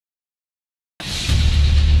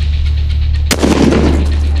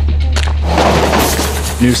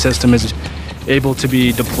New system is able to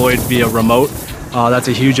be deployed via remote. That's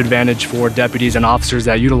a huge advantage for deputies and officers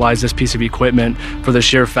that utilize this piece of equipment for the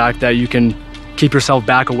sheer fact that you can keep yourself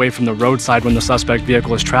back away from the roadside when the suspect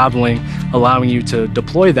vehicle is traveling, allowing you to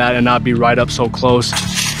deploy that and not be right up so close.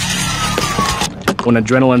 When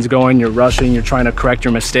adrenaline's going, you're rushing, you're trying to correct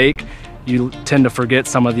your mistake, you tend to forget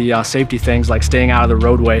some of the safety things like staying out of the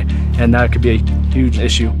roadway, and that could be a huge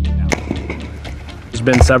issue. There's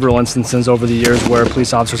been several instances over the years where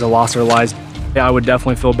police officers have lost their lives. I would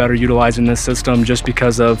definitely feel better utilizing this system just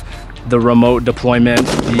because of the remote deployment,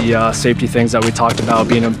 the safety things that we talked about,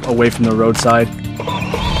 being away from the roadside.